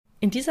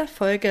In dieser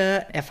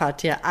Folge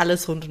erfahrt ihr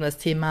alles rund um das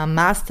Thema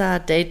Master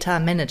Data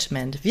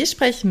Management. Wir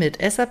sprechen mit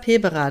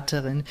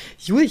SAP-Beraterin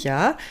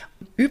Julia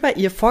über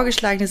ihr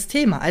vorgeschlagenes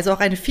Thema, also auch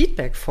eine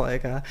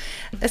Feedback-Folge.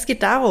 Es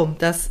geht darum,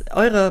 dass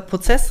eure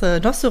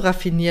Prozesse noch so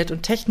raffiniert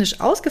und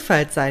technisch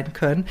ausgefeilt sein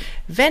können,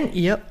 wenn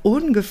ihr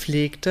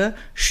ungepflegte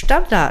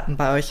Stammdaten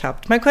bei euch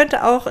habt. Man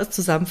könnte auch es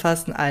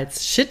zusammenfassen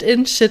als Shit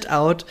in, Shit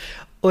out.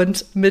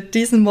 Und mit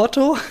diesem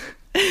Motto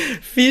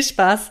viel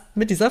Spaß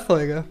mit dieser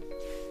Folge.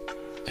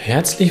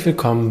 Herzlich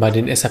willkommen bei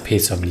den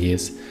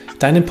SAP-Sommeliers,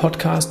 deinem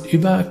Podcast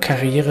über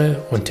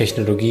Karriere und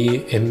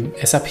Technologie im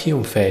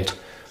SAP-Umfeld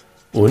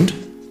und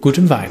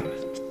gutem Wein.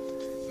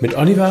 Mit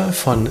Oliver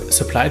von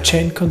Supply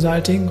Chain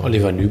Consulting,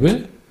 Oliver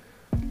Nübel,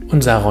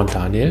 und Sarah und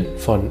Daniel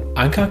von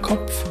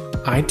Ankerkopf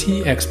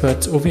IT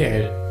Experts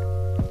OWL.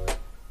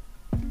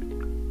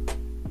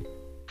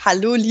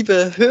 Hallo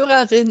liebe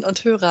Hörerinnen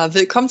und Hörer,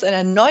 willkommen zu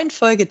einer neuen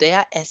Folge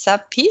der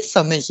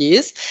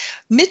SAP-Sommeliers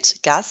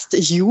mit Gast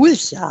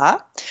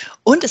Julia.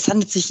 Und es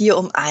handelt sich hier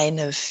um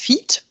eine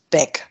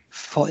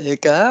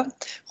Feedback-Folge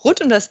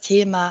rund um das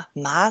Thema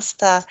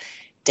Master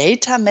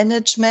Data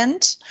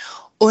Management.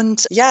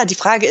 Und ja, die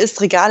Frage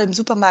ist, Regale im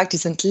Supermarkt, die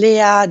sind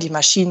leer, die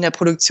Maschinen der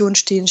Produktion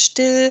stehen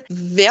still.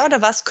 Wer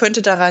oder was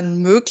könnte daran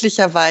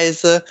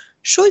möglicherweise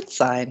schuld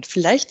sein?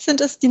 Vielleicht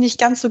sind es die nicht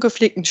ganz so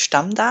gepflegten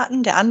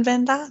Stammdaten der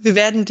Anwender. Wir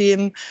werden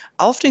dem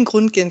auf den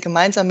Grund gehen,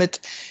 gemeinsam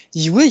mit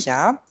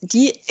Julia,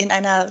 die in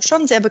einer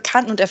schon sehr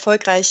bekannten und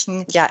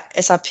erfolgreichen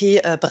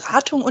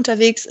SAP-Beratung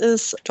unterwegs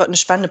ist, dort eine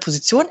spannende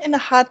Position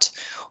innehat.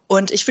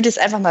 Und ich würde jetzt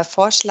einfach mal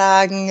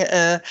vorschlagen,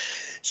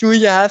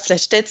 Julia,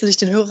 vielleicht stellst du dich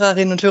den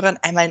Hörerinnen und Hörern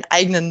einmal in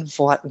eigenen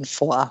Worten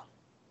vor.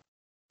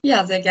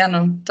 Ja, sehr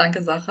gerne.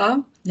 Danke, Sarah.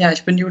 Ja,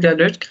 ich bin Julia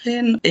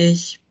Lötgren.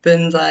 Ich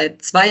bin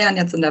seit 2 Jahren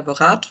jetzt in der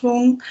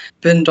Beratung,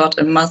 bin dort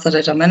im Master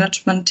Data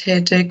Management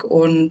tätig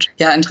und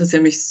ja,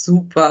 interessiere mich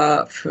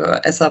super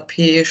für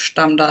SAP,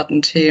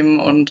 Stammdatenthemen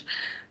und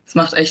es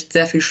macht echt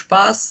sehr viel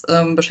Spaß,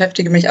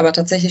 beschäftige mich aber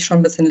tatsächlich schon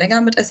ein bisschen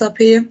länger mit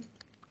SAP,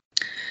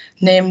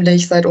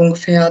 nämlich seit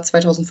ungefähr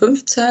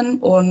 2015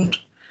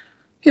 und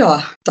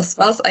ja, das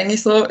war es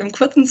eigentlich so im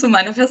Kurzen zu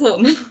meiner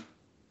Person.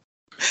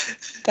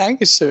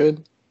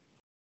 Dankeschön.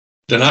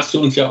 Dann hast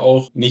du uns ja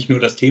auch nicht nur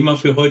das Thema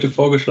für heute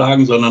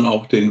vorgeschlagen, sondern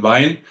auch den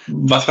Wein.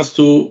 Was hast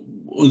du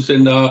uns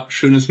denn da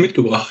Schönes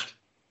mitgebracht?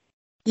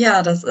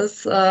 Ja, das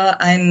ist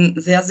ein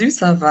sehr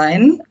süßer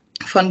Wein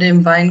von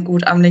dem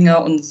Weingut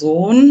Amlinger und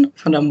Sohn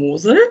von der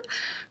Mosel.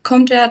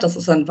 Kommt er, das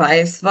ist ein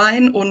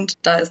Weißwein und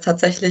da ist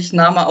tatsächlich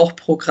Name auch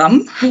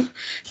Programm.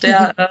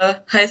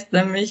 Der heißt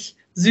nämlich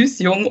Süß,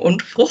 Jung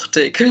und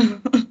Fruchtig.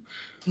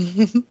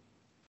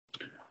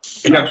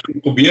 Ich habe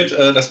schon probiert,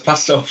 das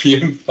passt auf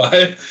jeden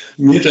Fall.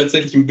 Mir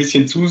tatsächlich ein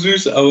bisschen zu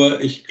süß,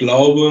 aber ich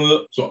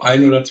glaube, so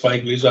 1 oder 2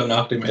 Gläser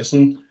nach dem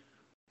Essen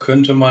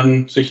könnte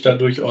man sich da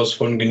durchaus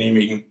von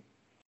genehmigen.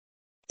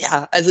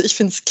 Ja, also ich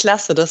finde es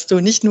klasse, dass du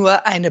nicht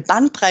nur eine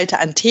Bandbreite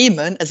an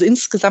Themen, also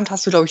insgesamt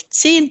hast du, glaube ich,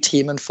 10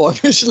 Themen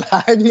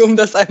vorgeschlagen, um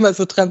das einmal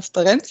so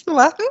transparent zu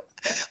machen.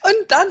 Und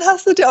dann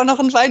hast du dir auch noch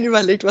einen Wein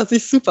überlegt, was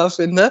ich super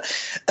finde.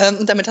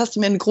 Und damit hast du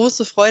mir eine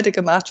große Freude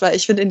gemacht, weil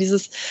ich finde, in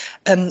dieses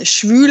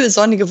schwüle,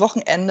 sonnige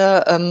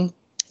Wochenende,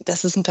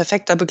 das ist ein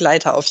perfekter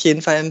Begleiter auf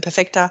jeden Fall, ein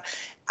perfekter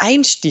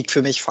Einstieg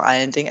für mich vor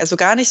allen Dingen. Also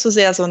gar nicht so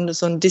sehr so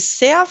ein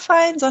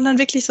Dessertwein, sondern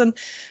wirklich so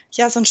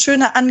ein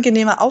schöner,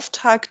 angenehmer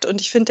Auftakt.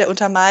 Und ich finde, der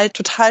untermalt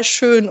total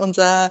schön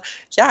unser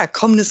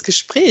kommendes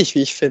Gespräch,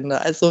 wie ich finde.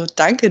 Also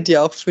danke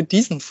dir auch für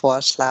diesen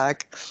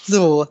Vorschlag.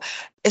 So,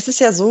 es ist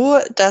ja so,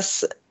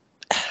 dass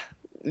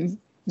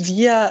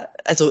wir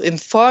also im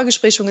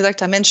Vorgespräch schon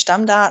gesagt haben, Mensch,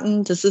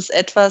 Stammdaten, das ist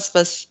etwas,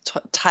 was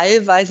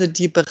teilweise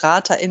die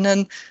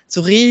BeraterInnen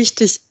so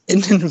richtig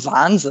in den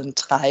Wahnsinn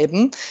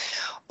treiben.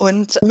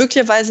 Und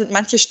möglicherweise sind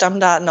manche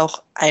Stammdaten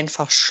auch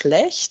einfach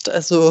schlecht.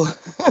 Also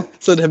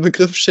so der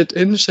Begriff Shit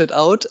in, Shit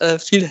out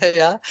fiel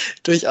ja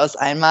durchaus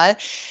einmal.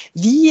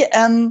 Wie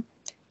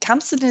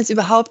kamst du denn jetzt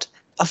überhaupt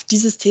auf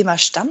dieses Thema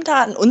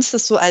Stammdaten, uns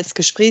das so als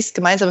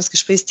gemeinsames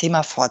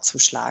Gesprächsthema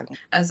vorzuschlagen?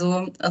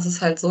 Also es ist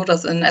halt so,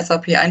 dass in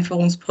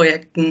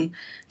SAP-Einführungsprojekten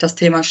das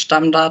Thema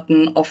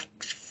Stammdaten oft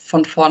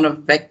von vorne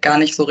weg gar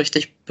nicht so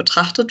richtig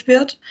betrachtet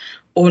wird.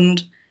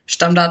 Und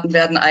Stammdaten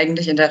werden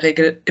eigentlich in der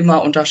Regel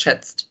immer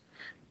unterschätzt.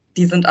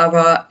 Die sind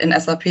aber in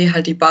SAP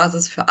halt die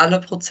Basis für alle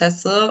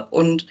Prozesse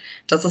und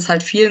das ist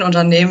halt vielen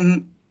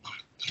Unternehmen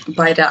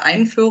bei der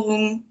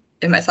Einführung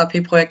im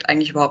SAP-Projekt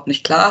eigentlich überhaupt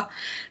nicht klar.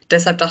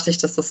 Deshalb dachte ich,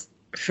 dass das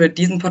für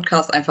diesen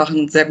Podcast einfach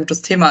ein sehr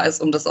gutes Thema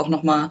ist, um das auch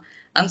nochmal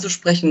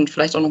anzusprechen und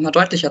vielleicht auch nochmal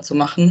deutlicher zu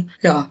machen.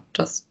 Ja,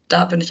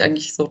 da bin ich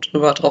eigentlich so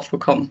drauf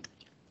gekommen.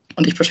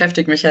 Und ich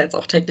beschäftige mich ja jetzt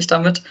auch täglich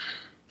damit.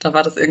 Da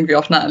war das irgendwie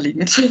auch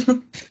naheliegend.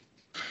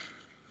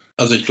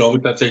 Also ich glaube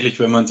tatsächlich,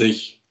 wenn man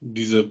sich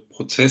diese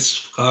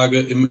Prozessfrage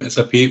im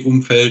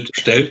SAP-Umfeld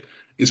stellt,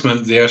 ist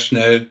man sehr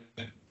schnell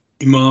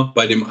immer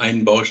bei dem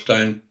einen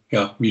Baustein,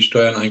 ja, wie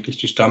steuern eigentlich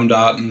die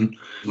Stammdaten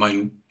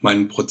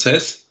meinen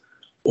Prozess?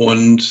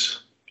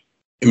 Und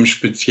Im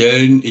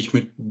Speziellen, ich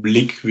mit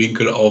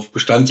Blickwinkel auf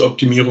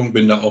Bestandsoptimierung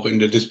bin da auch in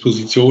der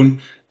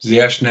Disposition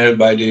sehr schnell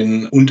bei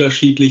den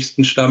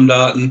unterschiedlichsten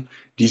Stammdaten,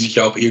 die sich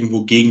ja auch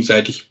irgendwo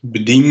gegenseitig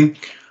bedingen,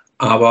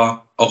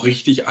 aber auch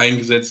richtig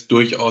eingesetzt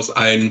durchaus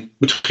einen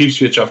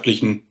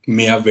betriebswirtschaftlichen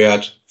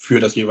Mehrwert für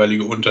das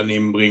jeweilige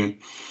Unternehmen bringen.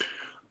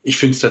 Ich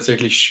finde es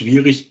tatsächlich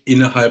schwierig,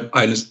 innerhalb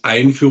eines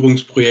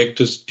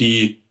Einführungsprojektes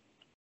die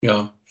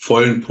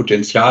vollen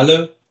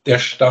Potenziale der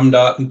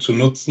Stammdaten zu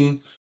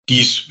nutzen,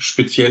 die es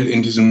speziell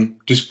in diesem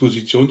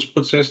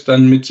Dispositionsprozess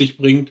dann mit sich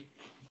bringt.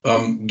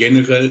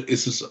 Generell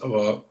ist es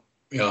aber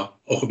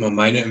auch immer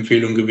meine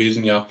Empfehlung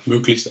gewesen,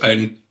 möglichst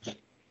einen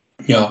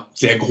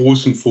sehr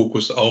großen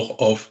Fokus auch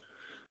auf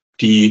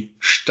die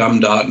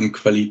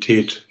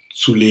Stammdatenqualität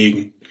zu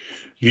legen.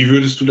 Wie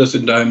würdest du das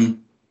in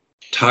deinem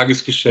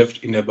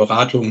Tagesgeschäft in der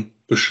Beratung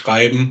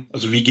beschreiben?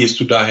 Also wie gehst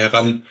du da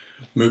heran,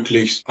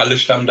 möglichst alle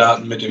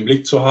Stammdaten mit im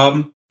Blick zu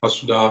haben?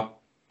 Hast du da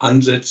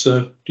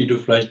Ansätze, die du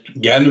vielleicht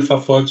gerne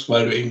verfolgst,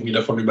 weil du irgendwie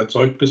davon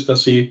überzeugt bist,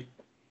 dass sie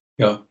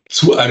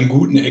zu einem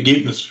guten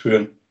Ergebnis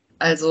führen?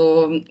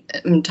 Also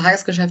im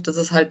Tagesgeschäft ist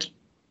es halt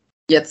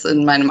jetzt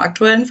in meinem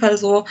aktuellen Fall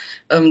so,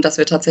 dass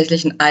wir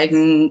tatsächlich einen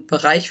eigenen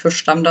Bereich für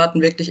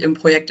Stammdaten wirklich im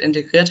Projekt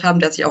integriert haben,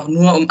 der sich auch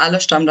nur um alle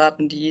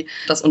Stammdaten, die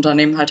das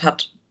Unternehmen halt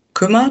hat,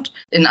 kümmert.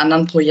 In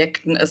anderen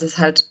Projekten ist es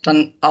halt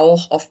dann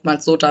auch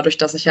oftmals so, dadurch,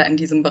 dass ich ja in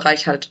diesem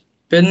Bereich halt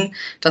bin,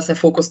 dass der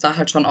Fokus da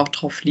halt schon auch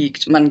drauf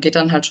liegt. Man geht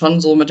dann halt schon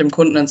so mit dem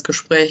Kunden ins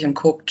Gespräch und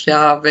guckt,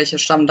 welche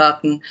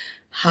Stammdaten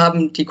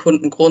haben die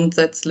Kunden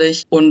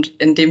grundsätzlich und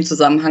in dem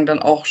Zusammenhang dann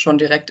auch schon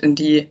direkt in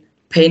die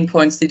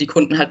Painpoints, die die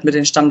Kunden halt mit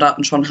den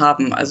Stammdaten schon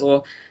haben.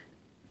 Also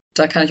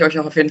da kann ich euch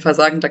auch auf jeden Fall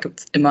sagen, da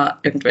gibt es immer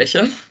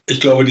irgendwelche. Ich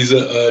glaube,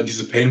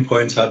 diese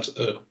Painpoints hat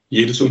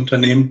jedes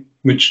Unternehmen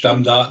mit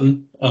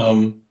Stammdaten.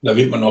 Da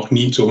wird man auch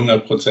nie zu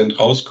 100%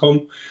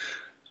 rauskommen.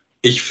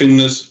 Ich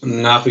finde es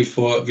nach wie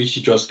vor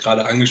wichtig, du hast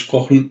gerade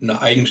angesprochen,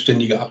 eine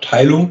eigenständige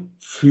Abteilung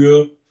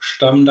für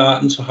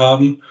Stammdaten zu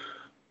haben.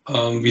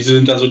 Wie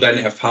sind da so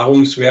deine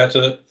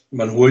Erfahrungswerte?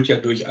 Man holt ja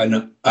durch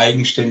eine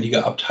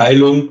eigenständige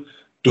Abteilung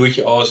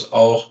durchaus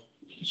auch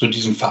so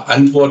diesen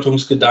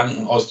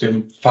Verantwortungsgedanken aus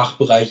dem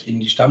Fachbereich in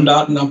die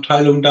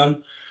Stammdatenabteilung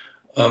dann.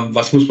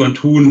 Was muss man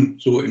tun,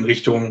 so in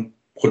Richtung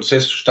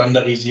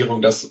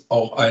Prozessstandardisierung, dass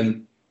auch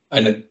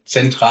eine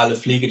zentrale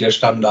Pflege der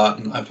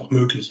Stammdaten einfach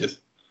möglich ist?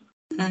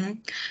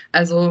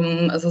 Also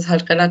es ist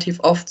halt relativ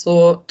oft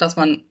so, dass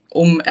man,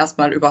 um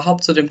erstmal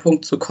überhaupt zu dem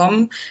Punkt zu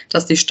kommen,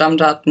 dass die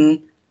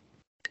Stammdaten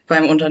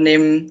beim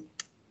Unternehmen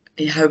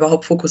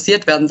überhaupt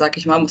fokussiert werden, sag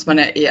ich mal, muss man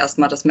ja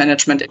erstmal das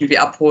Management irgendwie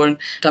abholen,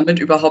 damit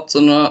überhaupt so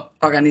eine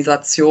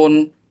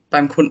Organisation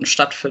beim Kunden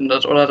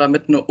stattfindet oder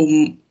damit eine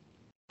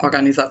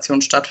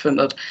Umorganisation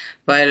stattfindet,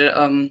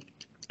 weil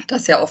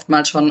das ja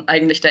oftmals schon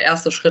eigentlich der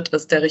erste Schritt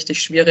ist, der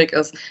richtig schwierig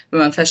ist, wenn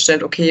man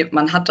feststellt, okay,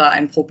 man hat da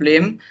ein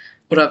Problem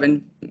oder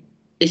wenn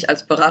ich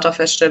als Berater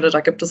feststelle, da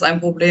gibt es ein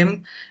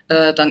Problem,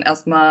 dann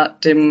erstmal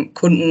dem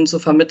Kunden zu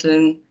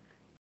vermitteln,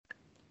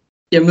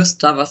 ihr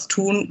müsst da was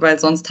tun, weil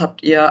sonst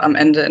habt ihr am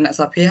Ende in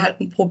SAP halt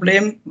ein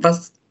Problem,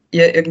 was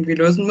ihr irgendwie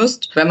lösen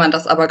müsst. Wenn man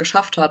das aber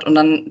geschafft hat und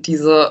dann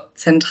diese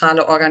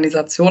zentrale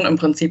Organisation im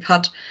Prinzip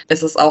hat,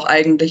 ist es auch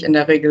eigentlich in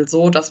der Regel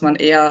so, dass man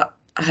eher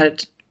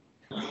halt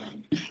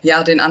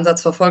den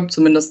Ansatz verfolgt,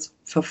 zumindest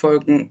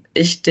verfolgen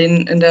ich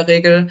den in der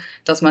Regel,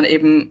 dass man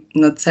eben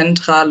eine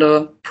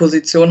zentrale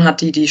Position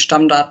hat, die die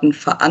Stammdaten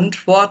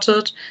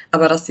verantwortet,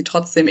 aber dass die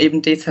trotzdem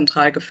eben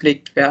dezentral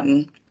gepflegt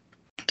werden.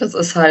 Das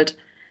ist halt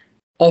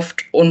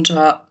oft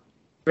ohne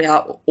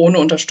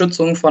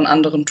Unterstützung von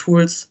anderen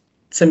Tools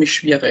ziemlich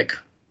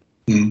schwierig.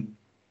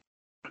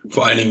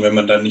 Vor allen Dingen, wenn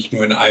man dann nicht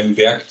nur in einem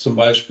Werk zum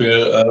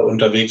Beispiel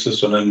unterwegs ist,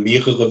 sondern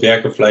mehrere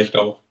Werke vielleicht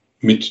auch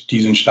mit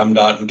diesen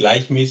Stammdaten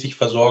gleichmäßig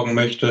versorgen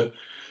möchte,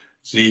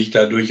 sehe ich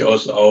da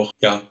durchaus auch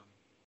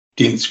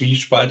den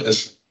Zwiespalt,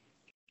 es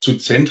zu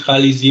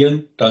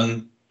zentralisieren.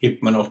 Dann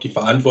gibt man auch die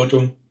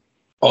Verantwortung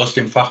aus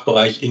dem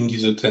Fachbereich in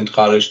diese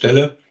zentrale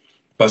Stelle,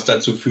 was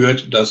dazu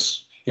führt,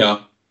 dass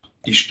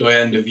die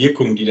steuernde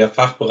Wirkung, die der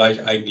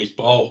Fachbereich eigentlich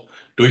braucht,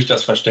 durch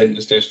das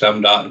Verständnis der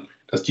Stammdaten,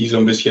 dass die so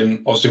ein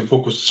bisschen aus dem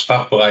Fokus des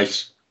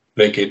Fachbereichs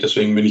weggeht.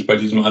 Deswegen bin ich bei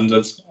diesem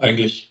Ansatz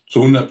eigentlich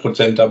zu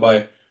 100%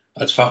 dabei.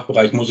 Als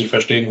Fachbereich muss ich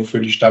verstehen,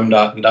 wofür die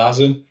Stammdaten da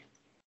sind.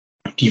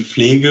 Die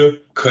Pflege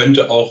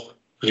könnte auch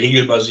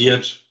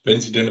regelbasiert,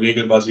 wenn sie denn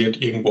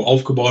regelbasiert irgendwo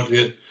aufgebaut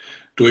wird,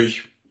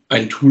 durch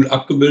ein Tool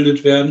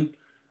abgebildet werden.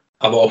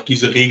 Aber auch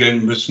diese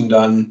Regeln müssen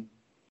dann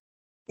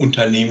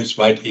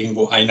unternehmensweit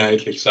irgendwo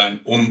einheitlich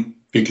sein, um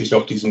wirklich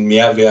auch diesen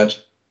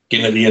Mehrwert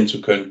generieren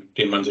zu können,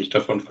 den man sich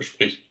davon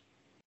verspricht.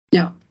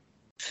 Ja.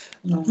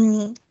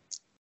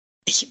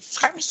 Ich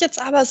frage mich jetzt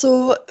aber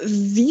so,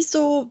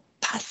 wieso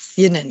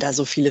passieren denn da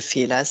so viele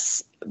Fehler?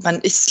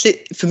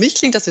 Für mich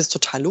klingt das jetzt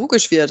total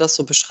logisch, wie er das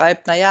so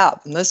beschreibt.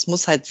 Es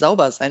muss halt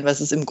sauber sein, weil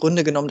es ist im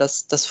Grunde genommen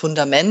das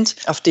Fundament,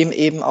 auf dem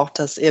eben auch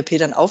das ERP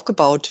dann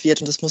aufgebaut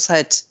wird. Und das muss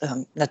halt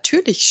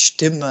natürlich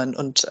stimmen.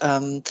 Und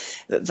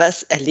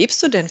was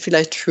erlebst du denn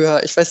vielleicht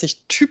für, ich weiß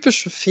nicht,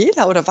 typische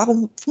Fehler oder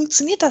warum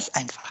funktioniert das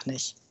einfach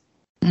nicht?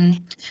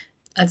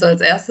 Also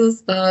als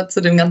erstes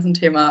zu dem ganzen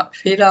Thema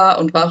Fehler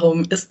und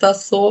warum ist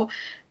das so,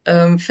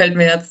 fällt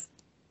mir jetzt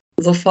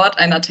sofort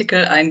ein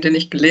Artikel ein, den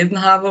ich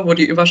gelesen habe, wo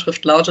die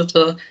Überschrift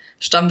lautete: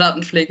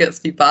 Stammdatenpflege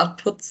ist wie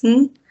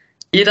Badputzen.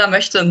 Jeder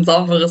möchte ein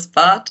sauberes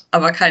Bad,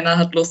 aber keiner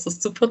hat Lust, es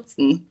zu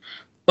putzen.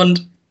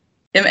 Und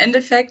im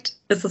Endeffekt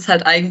ist es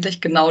halt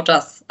eigentlich genau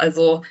das.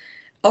 Also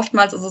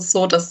oftmals ist es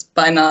so, dass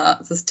bei einer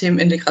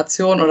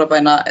Systemintegration oder bei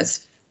einer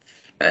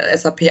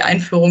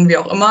SAP-Einführung, wie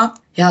auch immer,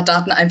 ja,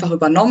 Daten einfach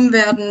übernommen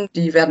werden.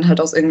 Die werden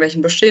halt aus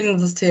irgendwelchen bestehenden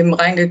Systemen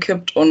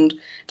reingekippt und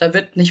da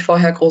wird nicht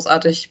vorher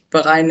großartig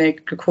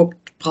bereinigt,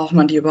 geguckt, braucht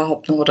man die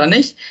überhaupt noch oder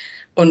nicht.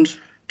 Und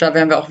da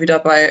wären wir auch wieder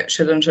bei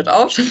Shit in, Shit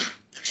out.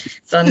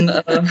 Dann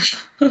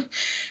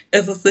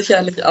ist es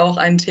sicherlich auch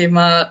ein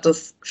Thema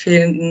des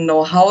fehlenden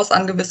Know-hows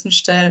an gewissen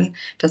Stellen,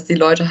 dass die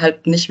Leute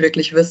halt nicht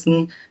wirklich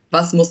wissen,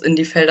 was muss in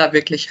die Felder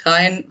wirklich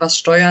rein, was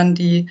steuern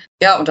die.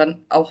 Ja, und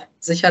dann auch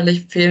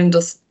sicherlich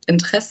fehlendes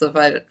Interesse,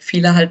 weil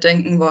viele halt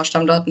denken, boah,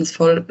 Stammdaten ist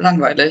voll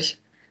langweilig.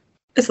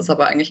 Ist es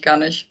aber eigentlich gar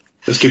nicht.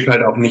 Es gibt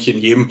halt auch nicht in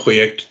jedem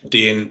Projekt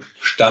den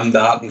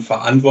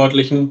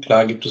Stammdatenverantwortlichen.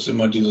 Klar gibt es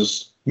immer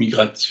dieses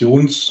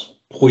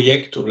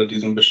Migrationsprojekt oder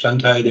diesen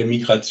Bestandteil der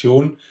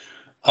Migration.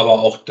 Aber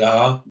auch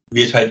da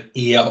wird halt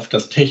eher auf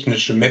das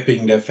technische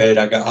Mapping der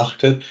Felder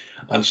geachtet,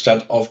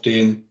 anstatt auf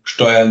den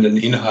steuernden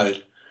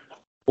Inhalt.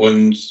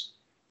 Und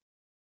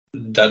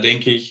da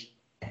denke ich,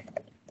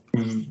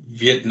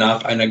 wird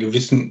nach einer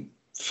gewissen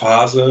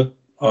Phase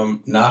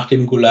nach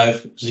dem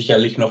Go-Live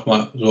sicherlich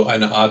nochmal so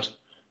eine Art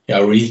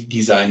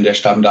Redesign der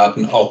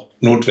Stammdaten auch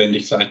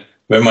notwendig sein,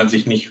 wenn man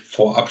sich nicht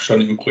vorab schon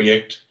im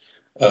Projekt,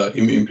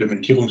 im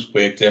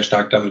Implementierungsprojekt sehr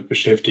stark damit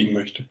beschäftigen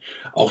möchte.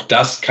 Auch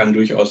das kann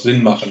durchaus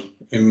Sinn machen.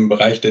 Im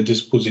Bereich der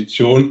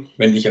Disposition,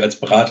 wenn ich als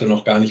Berater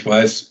noch gar nicht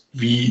weiß,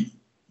 wie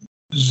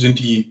sind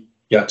die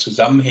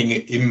Zusammenhänge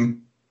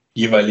im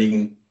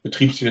jeweiligen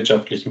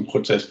betriebswirtschaftlichen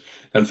Prozess,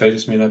 dann fällt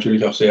es mir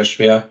natürlich auch sehr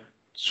schwer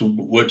zu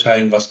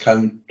beurteilen, was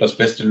kann das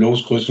beste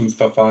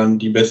Losgrößenverfahren,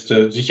 die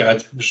beste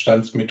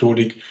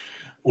Sicherheitsbestandsmethodik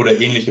oder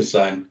ähnliches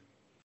sein.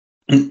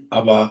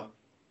 Aber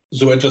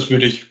so etwas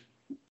würde ich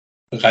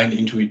rein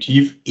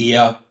intuitiv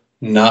eher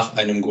nach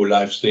einem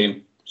Go-Live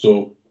sehen,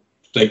 so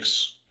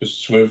 6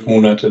 bis 12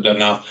 Monate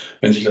danach,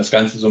 wenn sich das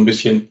Ganze so ein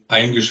bisschen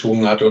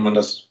eingeschwungen hat und man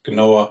das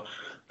genauer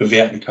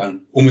bewerten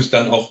kann, um es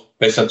dann auch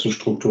besser zu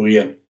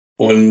strukturieren.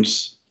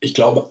 Und ich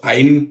glaube,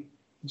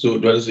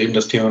 du hattest eben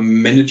das Thema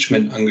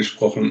Management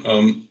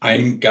angesprochen,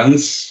 ein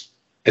ganz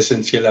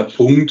essentieller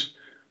Punkt,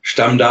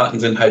 Stammdaten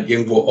sind halt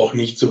irgendwo auch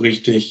nicht so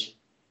richtig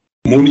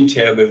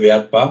monetär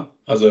bewertbar.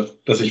 Also,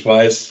 dass ich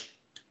weiß,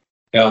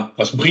 ja,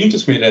 was bringt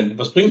es mir denn?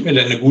 Was bringt mir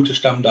denn eine gute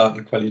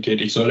Stammdatenqualität?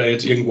 Ich soll da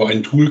jetzt irgendwo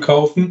ein Tool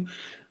kaufen,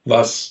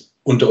 was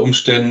unter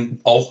Umständen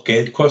auch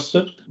Geld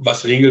kostet,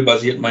 was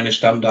regelbasiert meine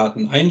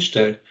Stammdaten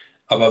einstellt.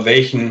 Aber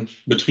welchen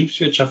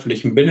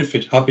betriebswirtschaftlichen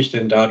Benefit habe ich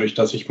denn dadurch,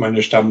 dass ich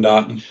meine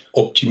Stammdaten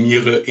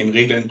optimiere, in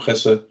Regeln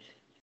presse?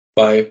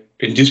 Bei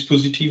den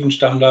dispositiven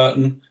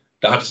Stammdaten,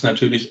 da hat es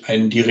natürlich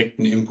einen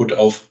direkten Input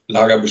auf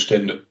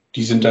Lagerbestände.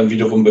 Die sind dann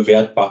wiederum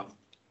bewertbar.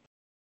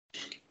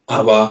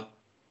 Aber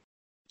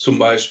zum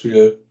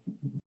Beispiel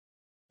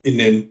in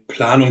den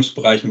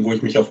Planungsbereichen, wo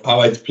ich mich auf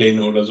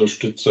Arbeitspläne oder so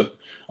stütze,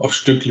 auf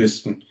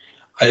Stücklisten,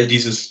 all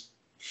dieses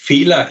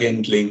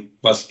Fehlerhandling,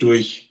 was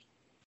durch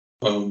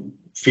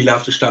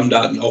fehlerhafte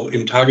Stammdaten auch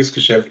im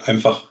Tagesgeschäft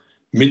einfach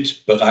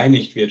mit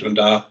bereinigt wird. Und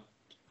da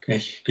kann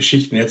ich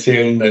Geschichten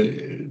erzählen,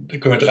 da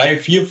können wir 3,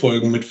 4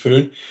 Folgen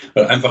mitfüllen,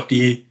 weil einfach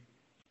die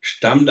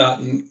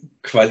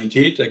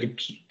Stammdatenqualität, da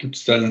gibt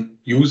es dann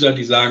User,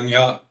 die sagen,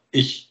 ja,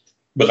 ich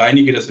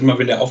bereinige das immer,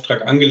 wenn der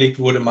Auftrag angelegt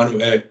wurde,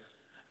 manuell.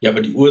 Ja,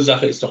 aber die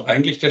Ursache ist doch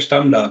eigentlich der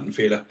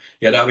Stammdatenfehler.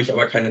 Ja, da habe ich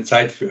aber keine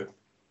Zeit für.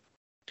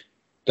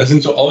 Das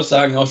sind so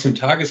Aussagen aus dem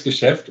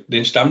Tagesgeschäft.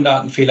 Den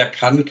Stammdatenfehler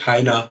kann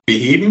keiner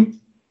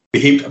beheben,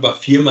 behebt aber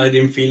 4-mal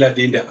den Fehler,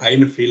 den der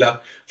eine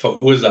Fehler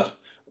verursacht.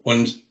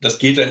 Und das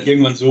geht dann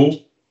irgendwann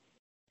so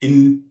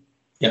in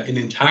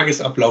den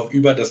Tagesablauf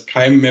über, dass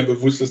keinem mehr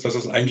bewusst ist, dass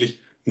es eigentlich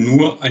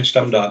nur ein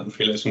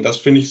Stammdatenfehler ist. Und das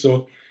finde ich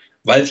so,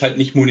 weil es halt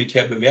nicht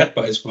monetär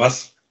bewertbar ist,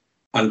 was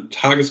an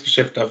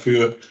Tagesgeschäft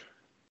dafür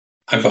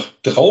einfach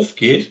drauf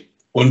geht.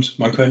 Und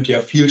man könnte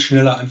ja viel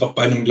schneller einfach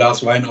bei einem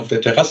Glas Wein auf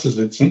der Terrasse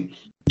sitzen,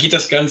 geht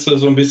das Ganze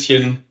so ein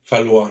bisschen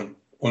verloren.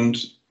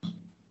 Und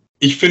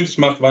ich finde, es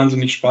macht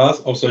wahnsinnig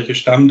Spaß, auch solche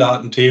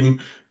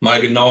Stammdatenthemen mal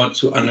genauer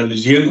zu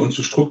analysieren und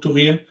zu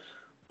strukturieren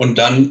und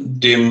dann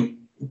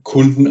dem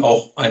Kunden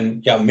auch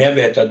einen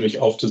Mehrwert dadurch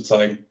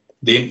aufzuzeigen,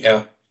 den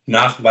er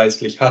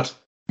nachweislich hat.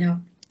 Ja,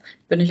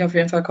 bin ich auf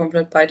jeden Fall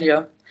komplett bei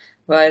dir,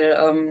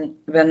 weil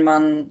wenn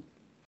man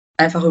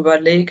einfach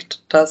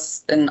überlegt,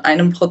 dass in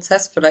einem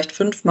Prozess vielleicht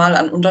 5-mal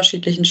an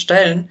unterschiedlichen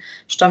Stellen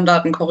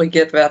Stammdaten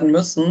korrigiert werden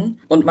müssen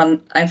und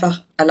man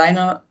einfach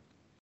alleine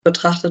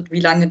betrachtet, wie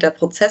lange der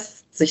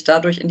Prozess sich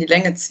dadurch in die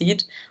Länge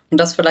zieht und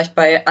das vielleicht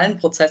bei allen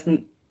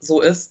Prozessen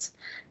so ist,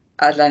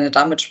 alleine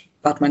damit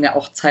spart man ja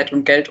auch Zeit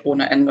und Geld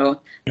ohne Ende. Ja.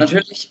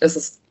 Natürlich ist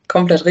es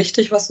komplett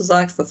richtig, was du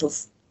sagst, dass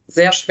es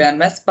sehr schwer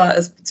messbar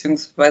ist,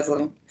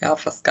 beziehungsweise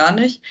fast gar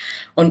nicht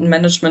und ein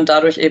Management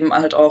dadurch eben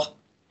halt auch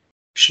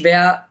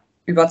schwer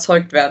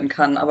überzeugt werden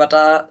kann. Aber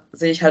da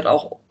sehe ich halt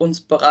auch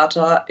uns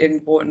Berater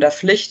irgendwo in der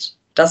Pflicht,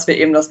 dass wir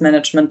eben das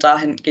Management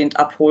dahingehend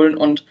abholen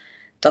und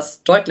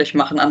das deutlich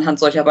machen anhand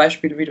solcher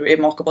Beispiele, wie du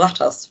eben auch gebracht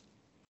hast.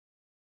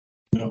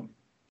 Ja.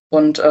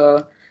 Und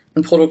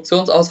ein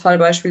Produktionsausfall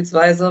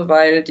beispielsweise,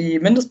 weil die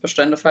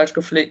Mindestbestände falsch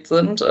gepflegt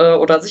sind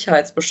oder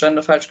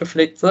Sicherheitsbestände falsch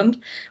gepflegt sind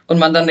und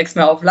man dann nichts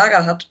mehr auf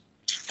Lager hat,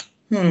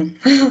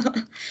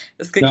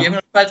 ist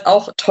gegebenenfalls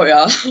auch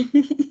teuer.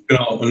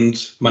 Genau,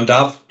 und man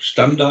darf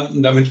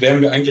Stammdaten, damit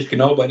wären wir eigentlich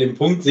genau bei dem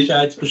Punkt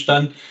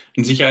Sicherheitsbestand.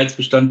 Ein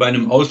Sicherheitsbestand bei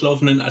einem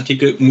auslaufenden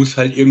Artikel muss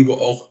halt irgendwo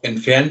auch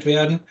entfernt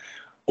werden.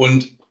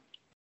 Und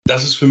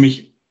das ist für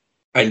mich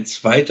ein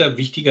zweiter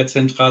wichtiger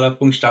zentraler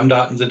Punkt.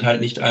 Stammdaten sind halt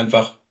nicht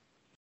einfach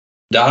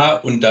da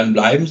und dann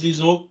bleiben sie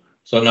so,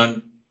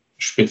 sondern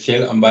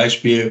speziell am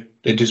Beispiel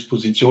der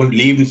Disposition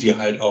leben sie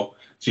halt auch.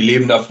 Sie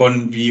leben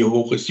davon, wie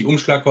hoch ist die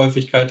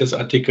Umschlaghäufigkeit des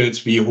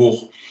Artikels, wie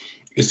hoch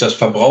ist das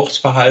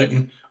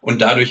Verbrauchsverhalten.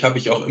 Und dadurch habe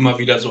ich auch immer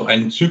wieder so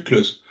einen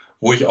Zyklus,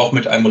 wo ich auch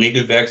mit einem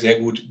Regelwerk sehr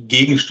gut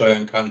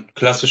gegensteuern kann.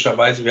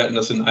 Klassischerweise, wir hatten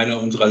das in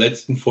einer unserer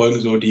letzten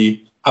Folgen, so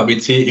die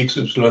ABC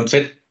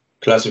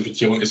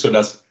XYZ-Klassifizierung ist so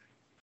das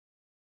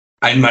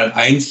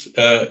Einmaleins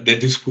der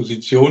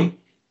Disposition,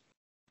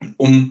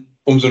 um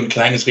so ein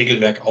kleines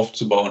Regelwerk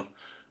aufzubauen.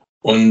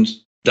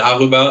 Und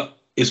darüber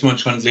ist man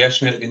schon sehr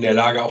schnell in der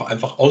Lage, auch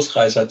einfach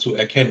Ausreißer zu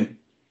erkennen.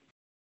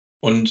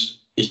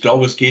 Und ich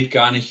glaube, es geht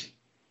gar nicht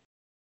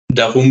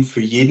darum,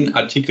 für jeden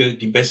Artikel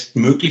die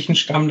bestmöglichen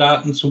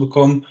Stammdaten zu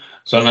bekommen,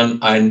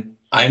 sondern ein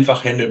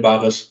einfach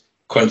handelbares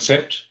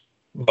Konzept,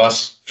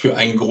 was für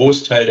einen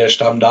Großteil der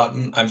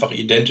Stammdaten einfach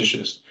identisch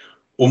ist,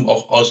 um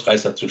auch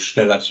Ausreißer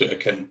schneller zu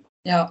erkennen.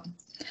 Ja,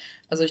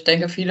 also ich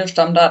denke, viele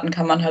Stammdaten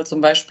kann man halt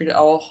zum Beispiel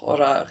auch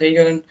oder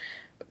Regeln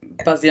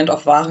basierend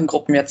auf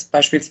Warengruppen jetzt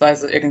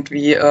beispielsweise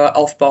irgendwie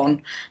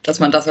aufbauen, dass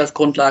man das als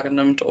Grundlage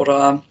nimmt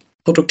oder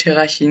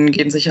Produkthierarchien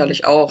gehen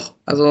sicherlich auch.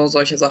 Also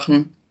solche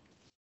Sachen.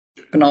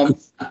 Genau.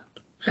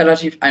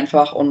 Relativ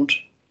einfach und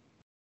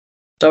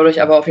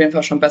dadurch aber auf jeden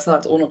Fall schon besser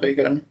als ohne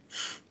Regeln.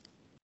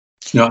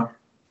 Ja.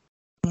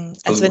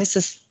 Also wenn ich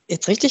das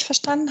jetzt richtig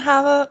verstanden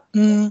habe,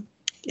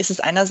 ist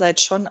es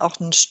einerseits schon auch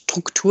ein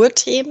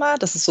Strukturthema,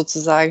 dass es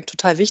sozusagen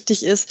total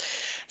wichtig ist,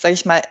 sage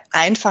ich mal,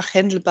 einfach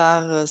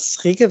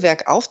handelbares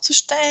Regelwerk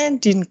aufzustellen,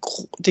 die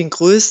den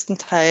größten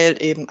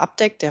Teil eben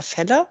abdeckt der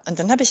Fälle. Und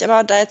dann habe ich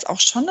aber da jetzt auch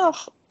schon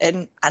noch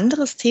ein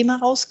anderes Thema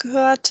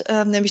rausgehört,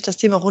 nämlich das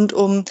Thema rund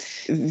um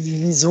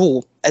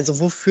wieso. Also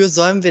wofür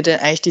sollen wir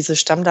denn eigentlich diese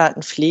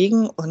Stammdaten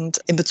pflegen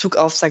und in Bezug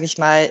auf, sage ich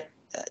mal,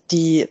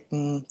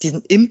 diesen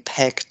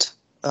Impact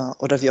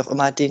oder wie auch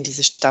immer, den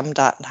diese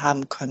Stammdaten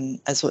haben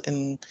können. Also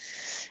ein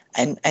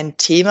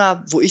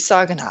Thema, wo ich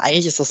sage, na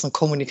eigentlich ist das ein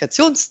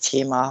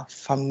Kommunikationsthema,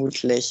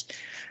 vermutlich.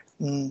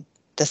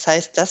 Das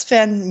heißt, das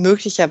wären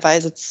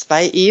möglicherweise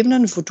 2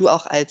 Ebenen, wo du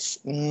auch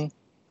als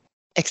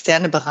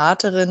externe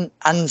Beraterin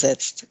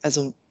ansetzt.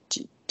 Also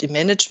die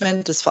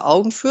Management das vor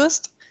Augen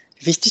führst,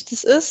 wie wichtig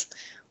das ist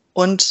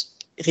und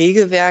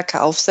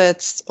Regelwerke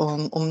aufsetzt,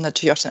 um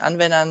natürlich auch den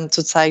Anwendern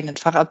zu zeigen, den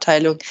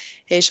Fachabteilungen,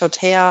 hey,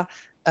 schaut her,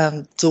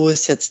 so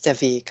ist jetzt der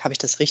Weg. Habe ich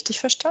das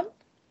richtig verstanden?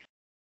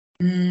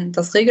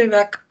 Das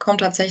Regelwerk kommt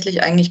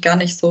tatsächlich eigentlich gar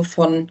nicht so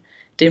von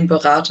dem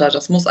Berater.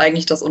 Das muss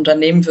eigentlich das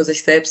Unternehmen für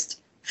sich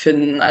selbst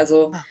finden.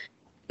 Also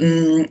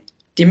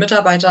die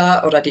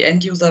Mitarbeiter oder die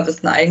End-User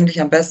wissen eigentlich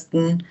am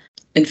besten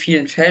in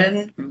vielen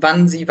Fällen,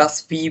 wann sie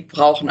was wie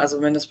brauchen. Also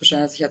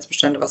Mindestbestände,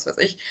 Sicherheitsbestände, was weiß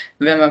ich.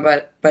 Wenn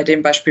wir bei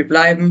dem Beispiel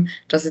bleiben,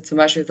 dass sie zum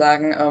Beispiel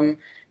sagen,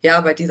 ja,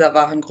 bei dieser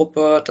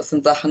Warengruppe, das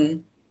sind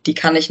Sachen, die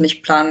kann ich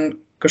nicht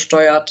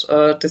plangesteuert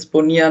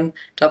disponieren,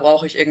 da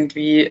brauche ich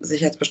irgendwie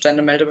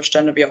Sicherheitsbestände,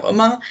 Meldebestände, wie auch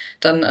immer,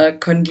 dann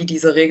können die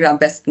diese Regel am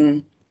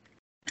besten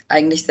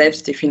eigentlich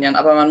selbst definieren.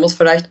 Aber man muss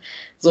vielleicht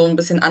so ein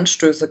bisschen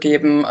Anstöße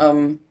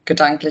geben,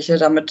 gedankliche,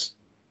 damit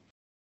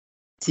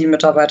die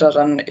Mitarbeiter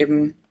dann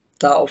eben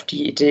da auf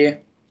die Idee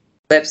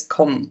selbst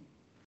kommen,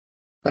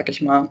 sag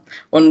ich mal.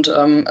 Und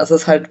es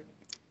ist halt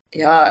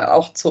ja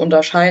auch zu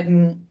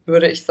unterscheiden,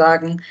 würde ich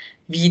sagen,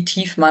 wie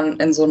tief man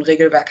in so ein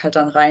Regelwerk halt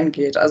dann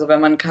reingeht. Also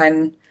wenn man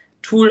kein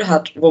Tool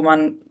hat, wo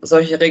man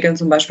solche Regeln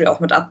zum Beispiel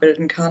auch mit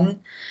abbilden kann,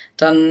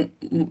 dann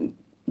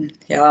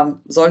ja,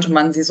 sollte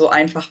man sie so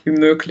einfach wie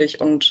möglich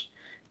und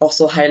auch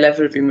so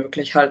high-level wie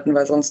möglich halten,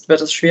 weil sonst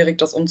wird es schwierig,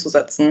 das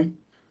umzusetzen.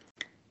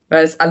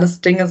 Weil es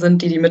alles Dinge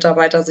sind, die die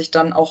Mitarbeiter sich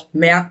dann auch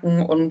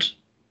merken und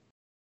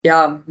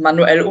ja,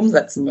 manuell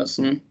umsetzen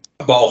müssen.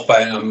 Aber auch bei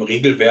einem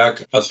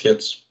Regelwerk, was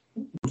jetzt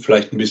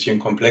vielleicht ein bisschen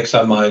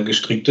komplexer mal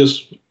gestrickt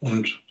ist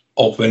und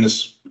auch wenn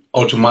es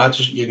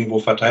automatisch irgendwo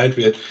verteilt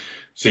wird,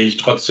 sehe ich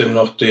trotzdem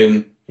noch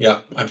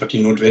einfach die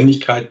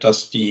Notwendigkeit,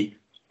 dass die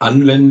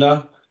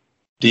Anwender,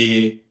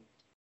 die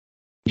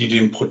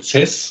den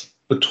Prozess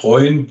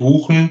betreuen,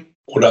 buchen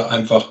oder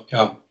einfach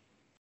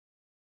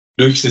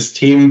durch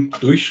System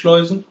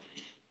durchschleusen,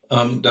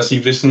 dass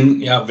sie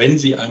wissen, wenn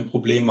sie ein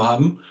Problem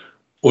haben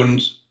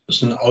und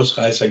es einen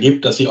Ausreißer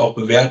gibt, dass sie auch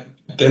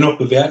dennoch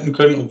bewerten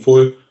können,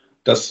 obwohl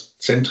das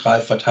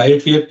zentral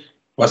verteilt wird.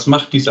 Was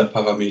macht dieser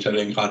Parameter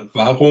denn gerade?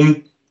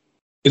 Warum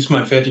ist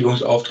mein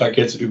Fertigungsauftrag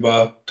jetzt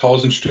über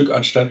 1000 Stück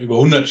anstatt über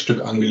 100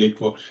 Stück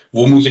angelegt worden?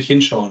 Wo muss ich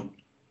hinschauen?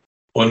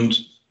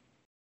 Und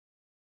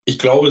ich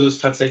glaube, es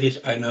ist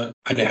tatsächlich eine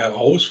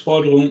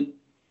Herausforderung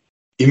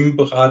im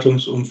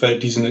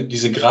Beratungsumfeld,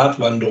 diese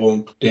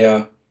Gratwanderung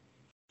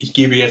ich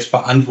gebe jetzt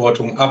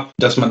Verantwortung ab,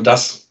 dass man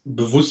das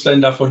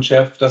Bewusstsein davon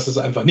schärft, dass es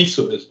einfach nicht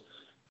so ist.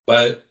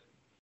 Weil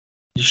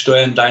die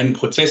steuern deinen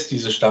Prozess,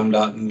 diese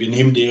Stammdaten. Wir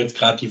nehmen dir jetzt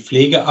gerade die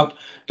Pflege ab,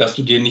 dass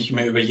du dir nicht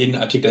mehr über jeden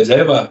Artikel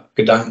selber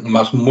Gedanken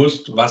machen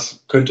musst,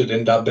 was könnte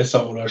denn da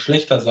besser oder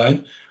schlechter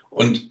sein,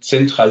 und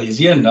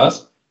zentralisieren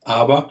das.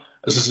 Aber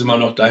es ist immer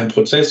noch dein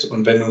Prozess,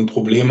 und wenn du ein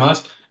Problem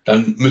hast,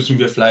 dann müssen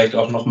wir vielleicht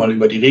auch nochmal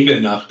über die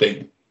Regeln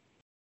nachdenken.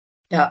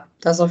 Ja,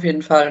 das auf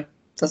jeden Fall.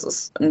 Das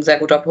ist ein sehr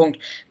guter Punkt,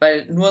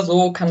 weil nur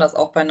so kann das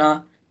auch bei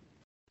einer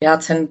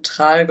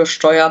zentral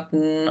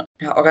gesteuerten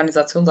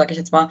Organisation, sage ich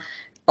jetzt mal,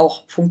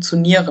 auch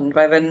funktionieren.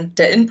 Weil wenn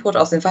der Input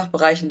aus den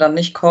Fachbereichen dann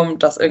nicht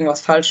kommt, dass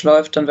irgendwas falsch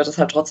läuft, dann wird es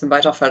halt trotzdem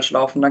weiter falsch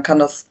laufen. Dann kann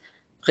das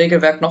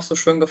Regelwerk noch so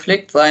schön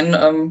gepflegt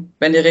sein.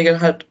 Wenn die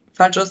Regel halt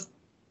falsch ist,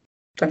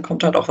 dann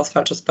kommt halt auch was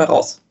Falsches bei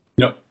raus.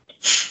 Ja,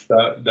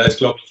 da ist,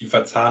 glaube ich, die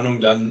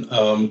Verzahnung dann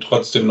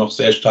trotzdem noch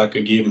sehr stark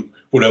gegeben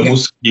oder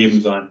muss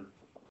gegeben sein.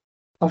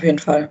 Auf jeden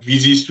Fall. Wie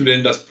siehst du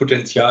denn das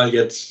Potenzial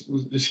jetzt,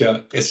 ist ja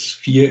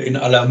S4 in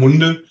aller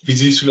Munde, wie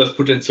siehst du das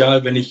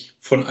Potenzial, wenn ich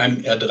von einem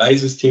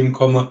R3-System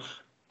komme,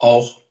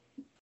 auch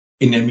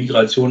in der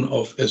Migration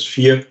auf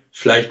S4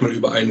 vielleicht mal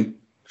über ein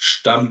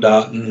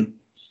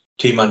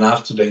Stammdatenthema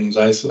nachzudenken,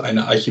 sei es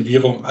eine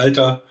Archivierung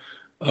alter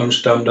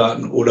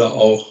Stammdaten oder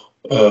auch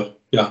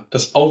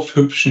das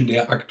Aufhübschen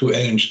der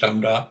aktuellen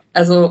Stammdaten?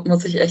 Also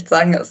muss ich echt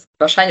sagen, ist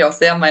wahrscheinlich auch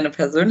sehr meine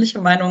persönliche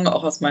Meinung,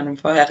 auch aus meinem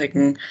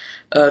vorherigen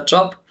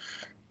Job.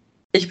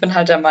 Ich bin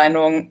halt der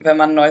Meinung, wenn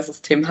man ein neues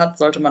System hat,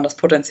 sollte man das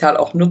Potenzial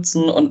auch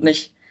nutzen und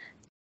nicht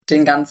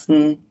den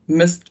ganzen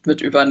Mist mit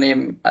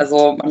übernehmen.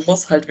 Also man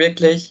muss halt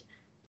wirklich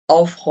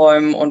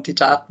aufräumen und die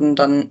Daten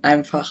dann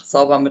einfach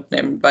sauber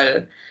mitnehmen,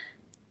 weil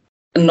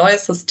ein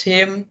neues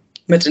System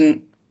mit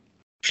den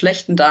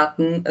schlechten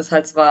Daten ist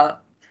halt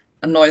zwar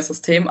ein neues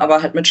System,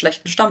 aber halt mit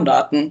schlechten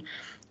Stammdaten.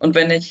 Und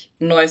wenn ich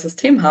ein neues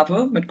System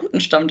habe mit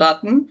guten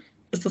Stammdaten,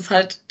 ist es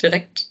halt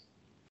direkt,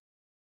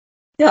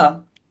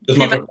 das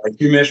macht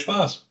viel mehr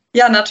Spaß.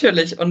 Ja,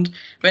 natürlich. Und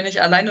wenn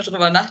ich alleine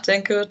drüber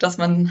nachdenke, dass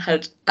man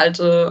halt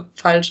alte,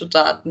 falsche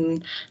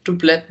Daten,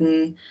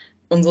 Dubletten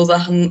und so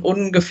Sachen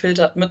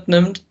ungefiltert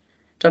mitnimmt,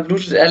 da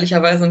blutet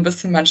ehrlicherweise ein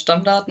bisschen mein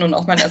Stammdaten und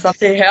auch mein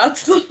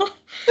SAP-Herz.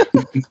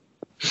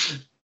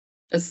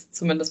 Ist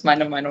zumindest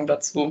meine Meinung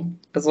dazu.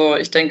 Also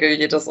ich denke,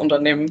 jedes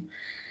Unternehmen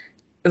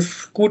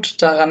ist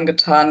gut daran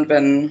getan,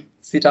 wenn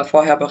sie da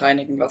vorher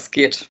bereinigen, was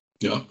geht.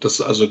 Ja, das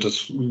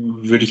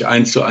würde ich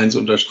 1:1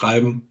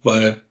 unterschreiben,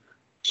 weil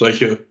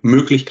solche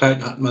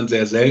Möglichkeiten hat man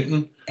sehr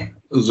selten,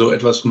 so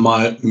etwas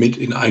mal mit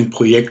in ein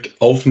Projekt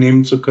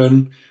aufnehmen zu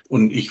können.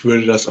 Und ich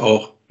würde das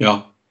auch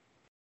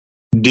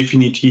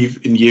definitiv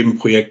in jedem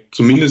Projekt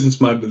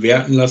zumindest mal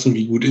bewerten lassen,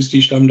 wie gut ist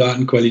die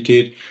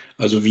Stammdatenqualität,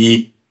 also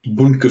wie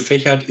bunt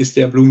gefächert ist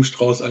der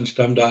Blumenstrauß an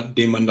Stammdaten,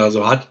 den man da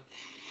so hat,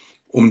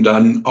 um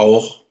dann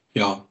auch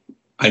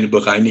eine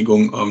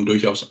Bereinigung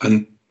durchaus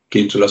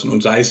angehen zu lassen.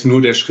 Und sei es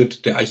nur der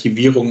Schritt der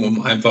Archivierung,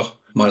 um einfach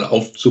mal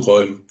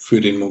aufzuräumen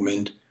für den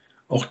Moment.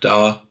 Auch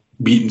da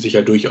bieten sich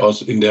ja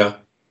durchaus in der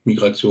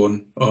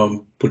Migration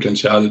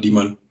Potenziale, die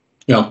man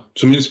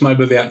zumindest mal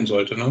bewerten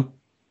sollte. Ne?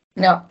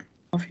 Ja,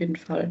 auf jeden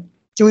Fall.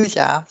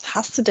 Julia,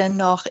 hast du denn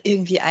noch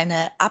irgendwie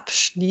eine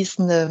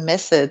abschließende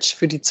Message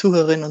für die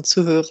Zuhörerinnen und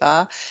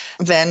Zuhörer,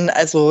 wenn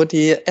also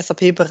die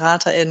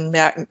SAP-BeraterInnen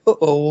merken,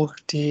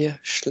 die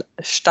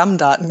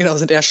Stammdaten,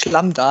 genauso der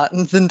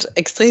Schlammdaten, sind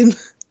extrem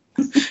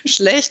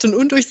schlecht und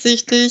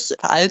undurchsichtig,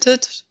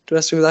 veraltet, du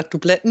hast schon gesagt,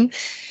 Dubletten.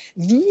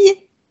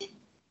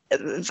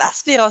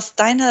 Was wäre aus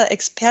deiner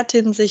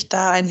Expertin-Sicht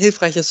da ein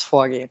hilfreiches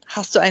Vorgehen?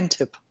 Hast du einen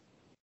Tipp?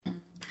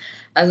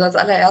 Also als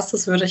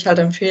allererstes würde ich halt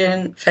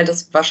empfehlen, fällt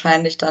es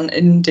wahrscheinlich dann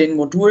in den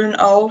Modulen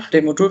auf,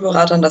 den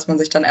Modulberatern, dass man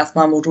sich dann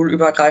erstmal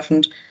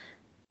modulübergreifend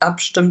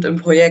abstimmt im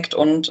Projekt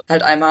und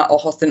halt einmal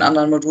auch aus den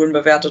anderen Modulen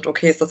bewertet,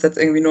 okay, ist das jetzt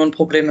irgendwie nur ein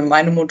Problem in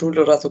meinem Modul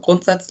oder so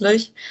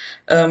grundsätzlich?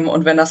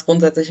 Und wenn das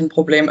grundsätzlich ein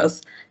Problem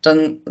ist,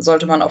 dann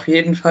sollte man auf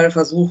jeden Fall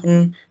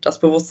versuchen, das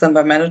Bewusstsein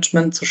beim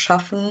Management zu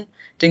schaffen,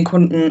 den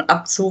Kunden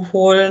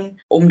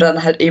abzuholen, um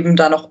dann halt eben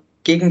da noch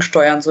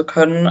gegensteuern zu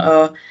können,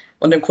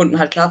 und dem Kunden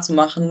halt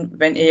klarzumachen,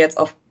 wenn ihr jetzt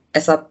auf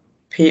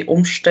SAP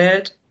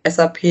umstellt,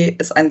 SAP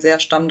ist ein sehr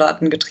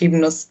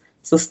stammdatengetriebenes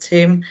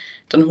System,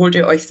 dann holt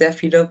ihr euch sehr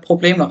viele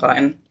Probleme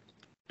rein.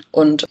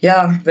 Und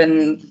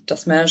wenn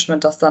das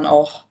Management das dann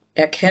auch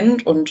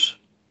erkennt und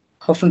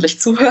hoffentlich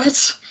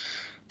zuhört,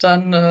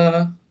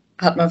 dann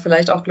hat man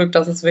vielleicht auch Glück,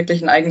 dass es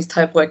wirklich ein eigenes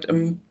Teilprojekt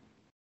im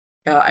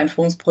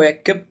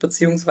Einführungsprojekt gibt,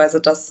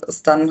 beziehungsweise dass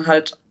es dann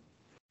halt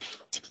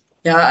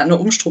eine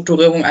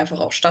Umstrukturierung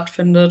einfach auch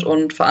stattfindet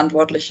und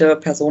verantwortliche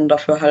Personen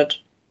dafür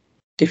halt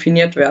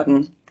definiert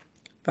werden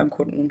beim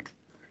Kunden.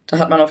 Da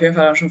hat man auf jeden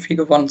Fall dann schon viel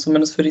gewonnen,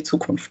 zumindest für die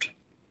Zukunft.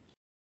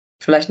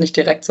 Vielleicht nicht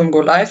direkt zum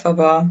Go Live,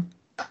 aber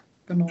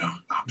Genau.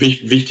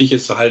 Wichtig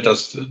ist halt,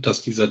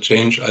 dass dieser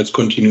Change als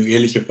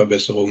kontinuierliche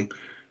Verbesserung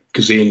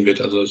gesehen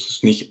wird. Also es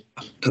ist nicht,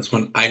 dass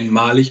man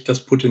einmalig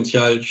das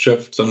Potenzial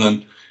schöpft,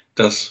 sondern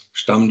dass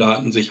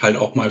Stammdaten sich halt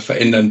auch mal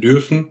verändern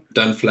dürfen,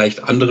 dann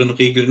vielleicht anderen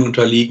Regeln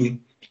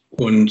unterliegen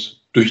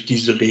und durch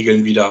diese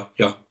Regeln wieder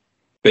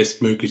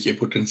bestmöglich ihr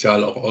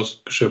Potenzial auch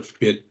ausgeschöpft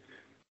wird.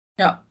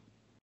 Ja,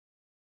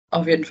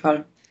 auf jeden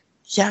Fall.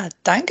 Ja,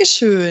 danke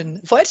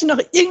schön. Wollt ihr noch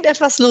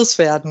irgendetwas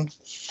loswerden?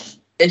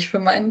 Ich für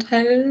meinen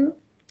Teil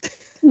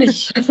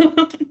nicht.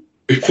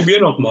 Ich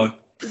probiere noch mal.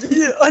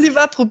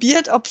 Oliver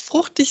probiert, ob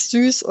fruchtig,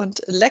 süß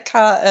und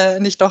lecker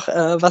nicht doch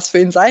was für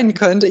ihn sein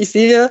könnte. Ich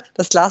sehe,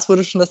 das Glas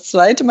wurde schon das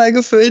 2. Mal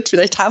gefüllt.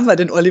 Vielleicht haben wir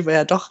den Oliver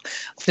ja doch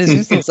auf der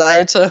süßen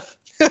Seite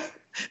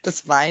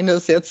des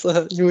Weines jetzt,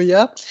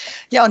 Julia.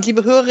 Ja, und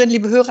liebe Hörerinnen,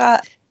 liebe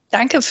Hörer,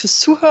 danke fürs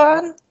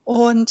Zuhören.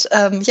 Und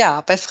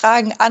bei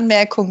Fragen,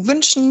 Anmerkungen,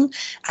 Wünschen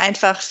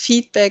einfach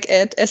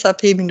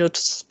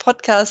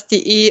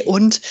feedback@sap-podcast.de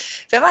und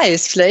wer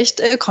weiß,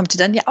 vielleicht kommt ihr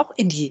dann ja auch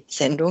in die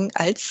Sendung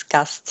als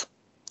Gast.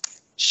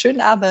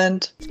 Schönen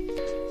Abend.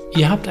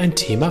 Ihr habt ein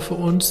Thema für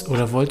uns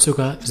oder wollt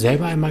sogar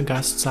selber einmal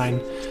Gast sein,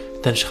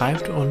 dann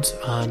schreibt uns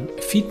an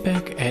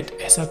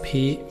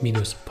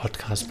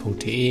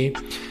feedback@sap-podcast.de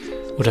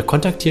oder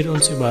kontaktiert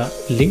uns über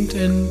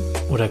LinkedIn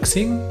oder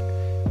Xing.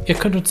 Ihr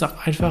könnt uns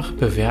auch einfach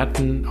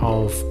bewerten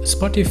auf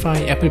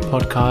Spotify, Apple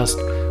Podcast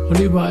und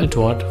überall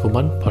dort, wo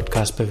man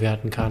Podcast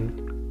bewerten kann.